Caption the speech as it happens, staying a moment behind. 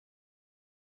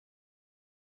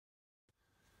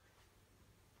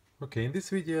Okay, in this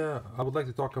video I would like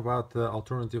to talk about the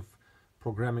alternative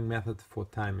programming method for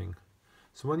timing.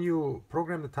 So when you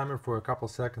program the timer for a couple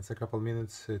seconds, a couple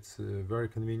minutes, it's very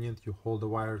convenient. You hold the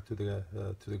wire to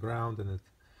the ground, and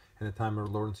the timer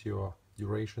learns your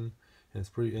duration, and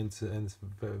it's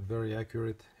very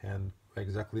accurate and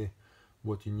exactly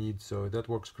what you need. So that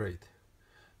works great.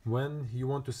 When you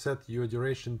want to set your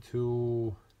duration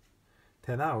to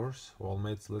 10 hours, or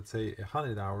let's say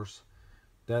 100 hours,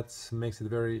 that makes it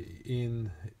very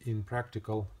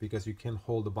impractical, because you can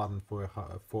hold the button for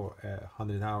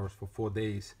 100 hours for 4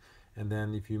 days, and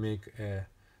then if you make a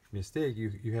mistake,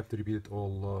 you have to repeat it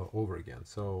all over again.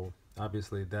 So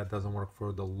obviously that doesn't work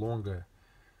for the longer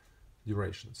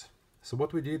durations. So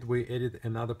what we did, we added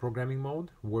another programming mode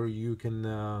where you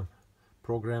can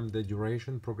program the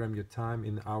duration, program your time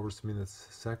in hours, minutes,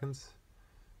 seconds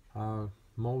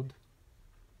mode,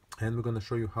 and we're going to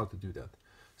show you how to do that.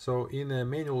 So in a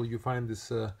manual you find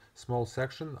this small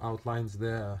section outlines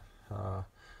the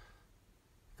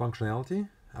functionality.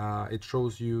 It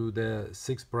shows you the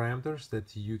 6 parameters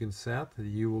that you can set.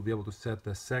 You will be able to set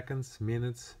the seconds,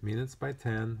 minutes, minutes by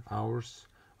 10, hours,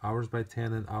 hours by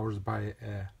 10, and hours by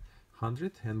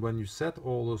 100. And when you set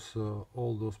all those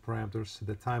parameters,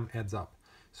 the time adds up.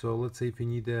 So let's say if you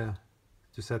need to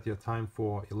set your time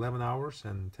for 11 hours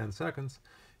and 10 seconds,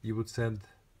 you would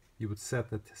set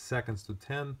the seconds to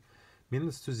 10,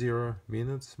 minutes to 0,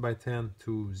 minutes by 10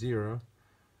 to 0,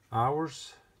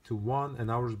 hours to 1,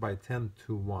 and hours by 10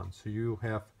 to 1. So you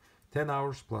have 10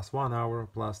 hours plus 1 hour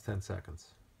plus 10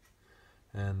 seconds.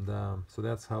 And so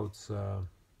that's how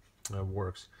it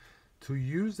works. To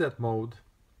use that mode,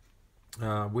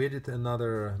 we added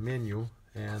another menu,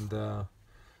 and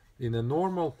in a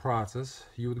normal process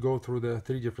you would go through the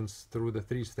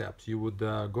three steps. You would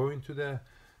go into the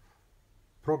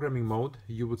programming mode,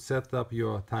 you would set up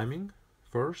your timing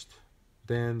first,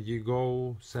 then you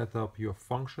go set up your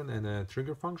function and a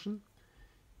trigger function,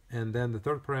 and then the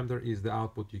third parameter is the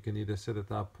output. You can either set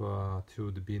it up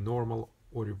to be normal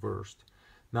or reversed.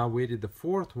 Now we did the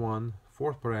fourth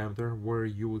parameter, where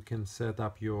you can set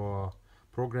up your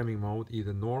programming mode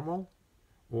either normal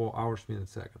or hours,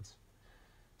 minutes, seconds.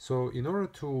 So in order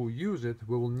to use it,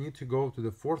 we will need to go to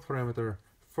the fourth parameter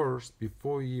first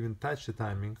before you even touch the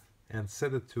timing, and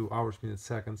set it to hours, minutes,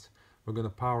 seconds. We're going to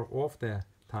power off the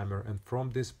timer, and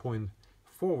from this point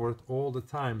forward all the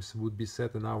times would be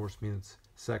set in hours, minutes,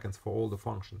 seconds for all the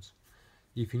functions.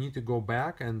 If you need to go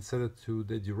back and set it to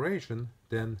the duration,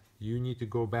 then you need to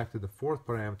go back to the fourth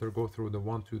parameter, go through the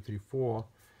 1, 2, 3, 4,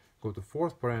 go to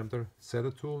fourth parameter, set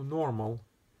it to normal,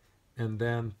 and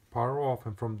then power off,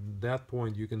 and from that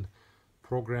point you can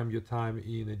program your time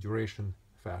in a duration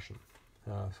fashion.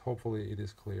 Hopefully it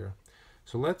is clear.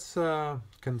 So let's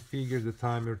configure the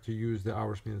timer to use the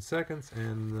hours, minutes, seconds,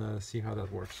 and see how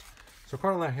that works. So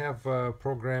currently I have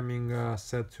programming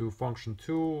set to function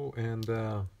 2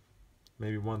 and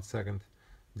maybe 1 second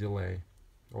delay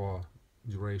or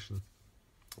duration.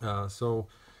 So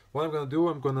what I'm going to do,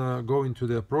 I'm going to go into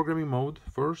the programming mode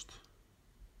first.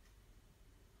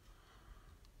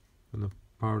 I'm going to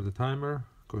power the timer,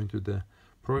 go into the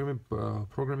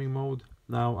programming mode.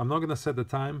 Now I'm not going to set the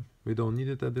time, we don't need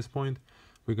it at this point.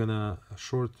 We're going to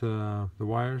short the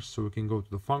wires so we can go to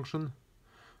the function.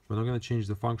 We're not going to change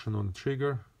the function on the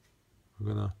trigger.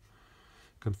 We're going to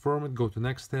confirm it, go to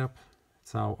next step.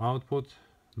 It's our output,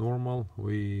 normal.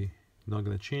 We're not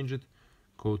going to change it.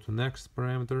 Go to next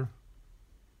parameter.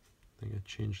 I think I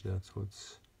changed that, so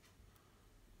it's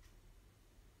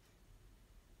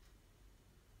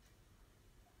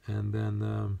and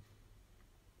then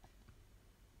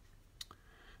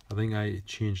I think I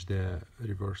changed the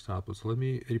reverse output. So let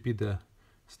me repeat the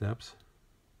steps.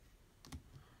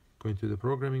 Go into the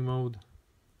programming mode.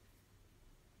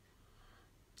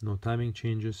 No timing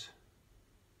changes.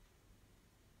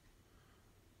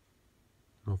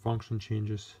 No function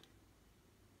changes.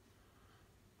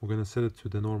 We're going to set it to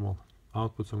the normal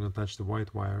output, so I'm going to touch the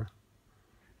white wire.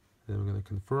 Then we're going to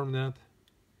confirm that.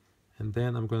 And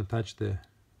then I'm going to touch the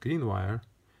green wire,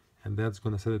 and that's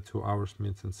going to set it to hours,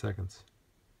 minutes, and seconds.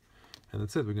 And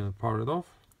that's it. We're going to power it off.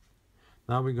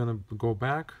 Now we're going to go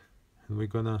back, and we're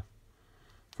going to,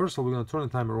 first of all, we're going to turn the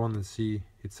timer on and see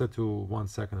it's set to 1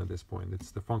 second at this point.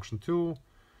 It's the function 2,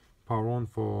 power on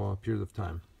for a period of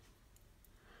time.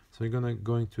 So you're going to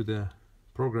go into the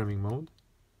programming mode.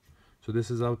 So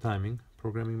this is our timing,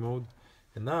 programming mode.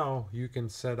 And now you can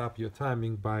set up your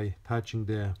timing by touching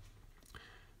the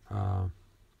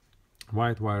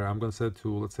white wire. I'm going to set it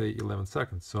to, let's say, 11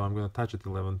 seconds. So I'm going to touch it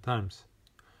 11 times.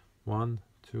 1,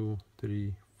 2,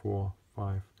 3, 4,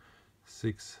 5,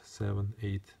 6, 7,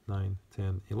 8, 9,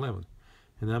 10, 11.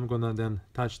 and I'm gonna then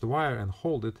touch the wire and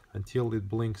hold it until it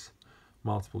blinks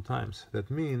multiple times. That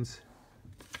means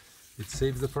it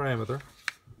saves the parameter,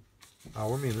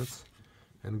 hour minutes,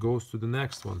 and goes to the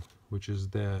next one, which is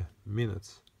the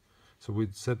minutes. So we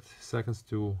set seconds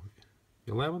to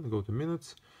 11, go to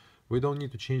minutes. We don't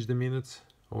need to change the minutes.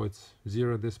 Oh, it's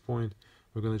 0 at this point.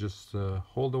 We're gonna just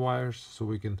hold the wires so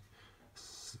we can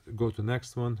go to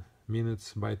next one,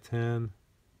 minutes by 10.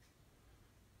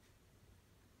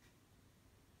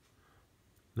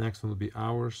 Next one will be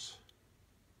hours.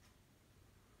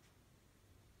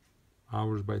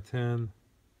 Hours by 10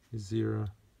 is 0.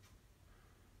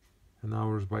 And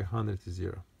hours by 100 is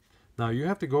 0. Now you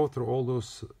have to go through all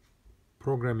those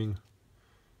programming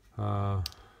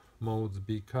modes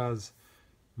because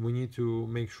we need to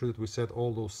make sure that we set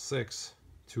all those 6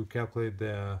 to calculate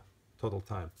the total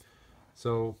time.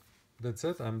 So that's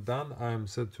it. I'm done. I'm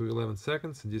set to 11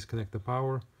 seconds. Disconnect the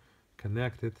power,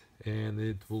 connect it, and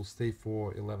it will stay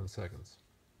for 11 seconds.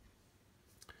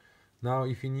 Now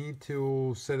if you need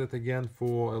to set it again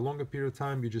for a longer period of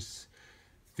time, you just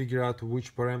figure out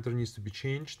which parameter needs to be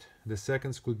changed. The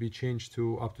seconds could be changed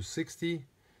to up to 60,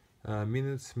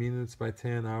 minutes by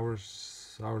 10,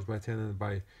 hours by 10, and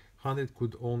by 100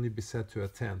 could only be set to a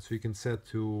 10. So you can set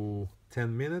to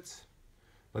 10 minutes,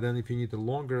 but then if you need a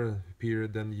longer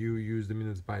period, then you use the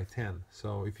minutes by 10.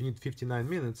 So if you need 59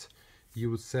 minutes, you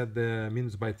would set the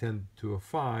minutes by 10 to a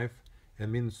 5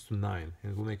 and minutes to 9,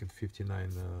 and it will make it 59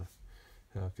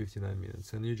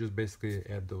 minutes. And you just basically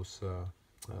add those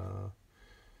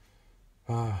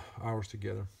hours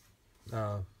together,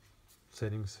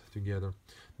 settings together.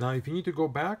 Now if you need to go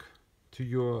back to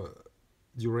your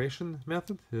duration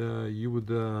method, you would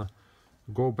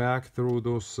go back through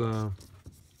those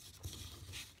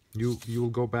you will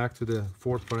go back to the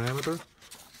fourth parameter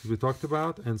we talked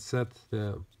about and set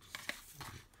the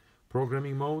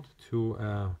programming mode to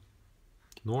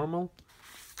normal.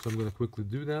 So I'm going to quickly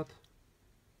do that.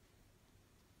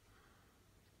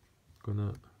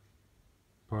 Gonna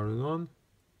power it on.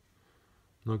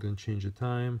 Not going to change the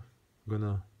time. I'm going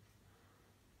to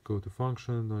go to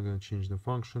function. Not going to change the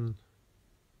function.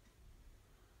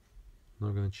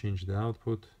 Not going to change the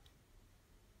output.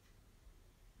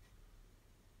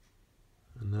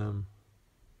 And I'm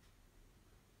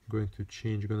going to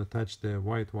change, going to touch the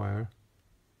white wire.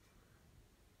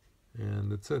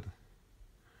 And that's it.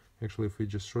 Actually, if we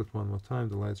just short one more time,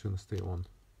 the light's going to stay on.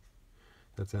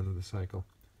 That's the end of the cycle.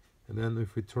 And then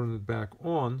if we turn it back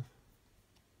on,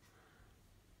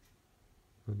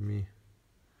 let me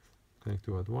connect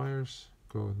to add wires,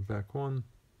 go back on.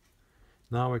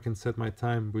 Now I can set my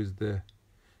time with the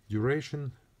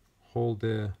duration, hold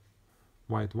the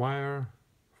white wire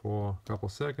for a couple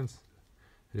seconds,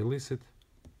 release it,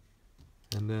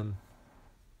 and then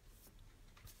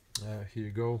here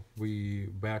you go, we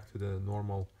back to the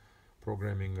normal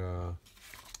programming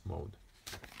mode.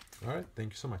 All right,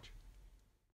 thank you so much.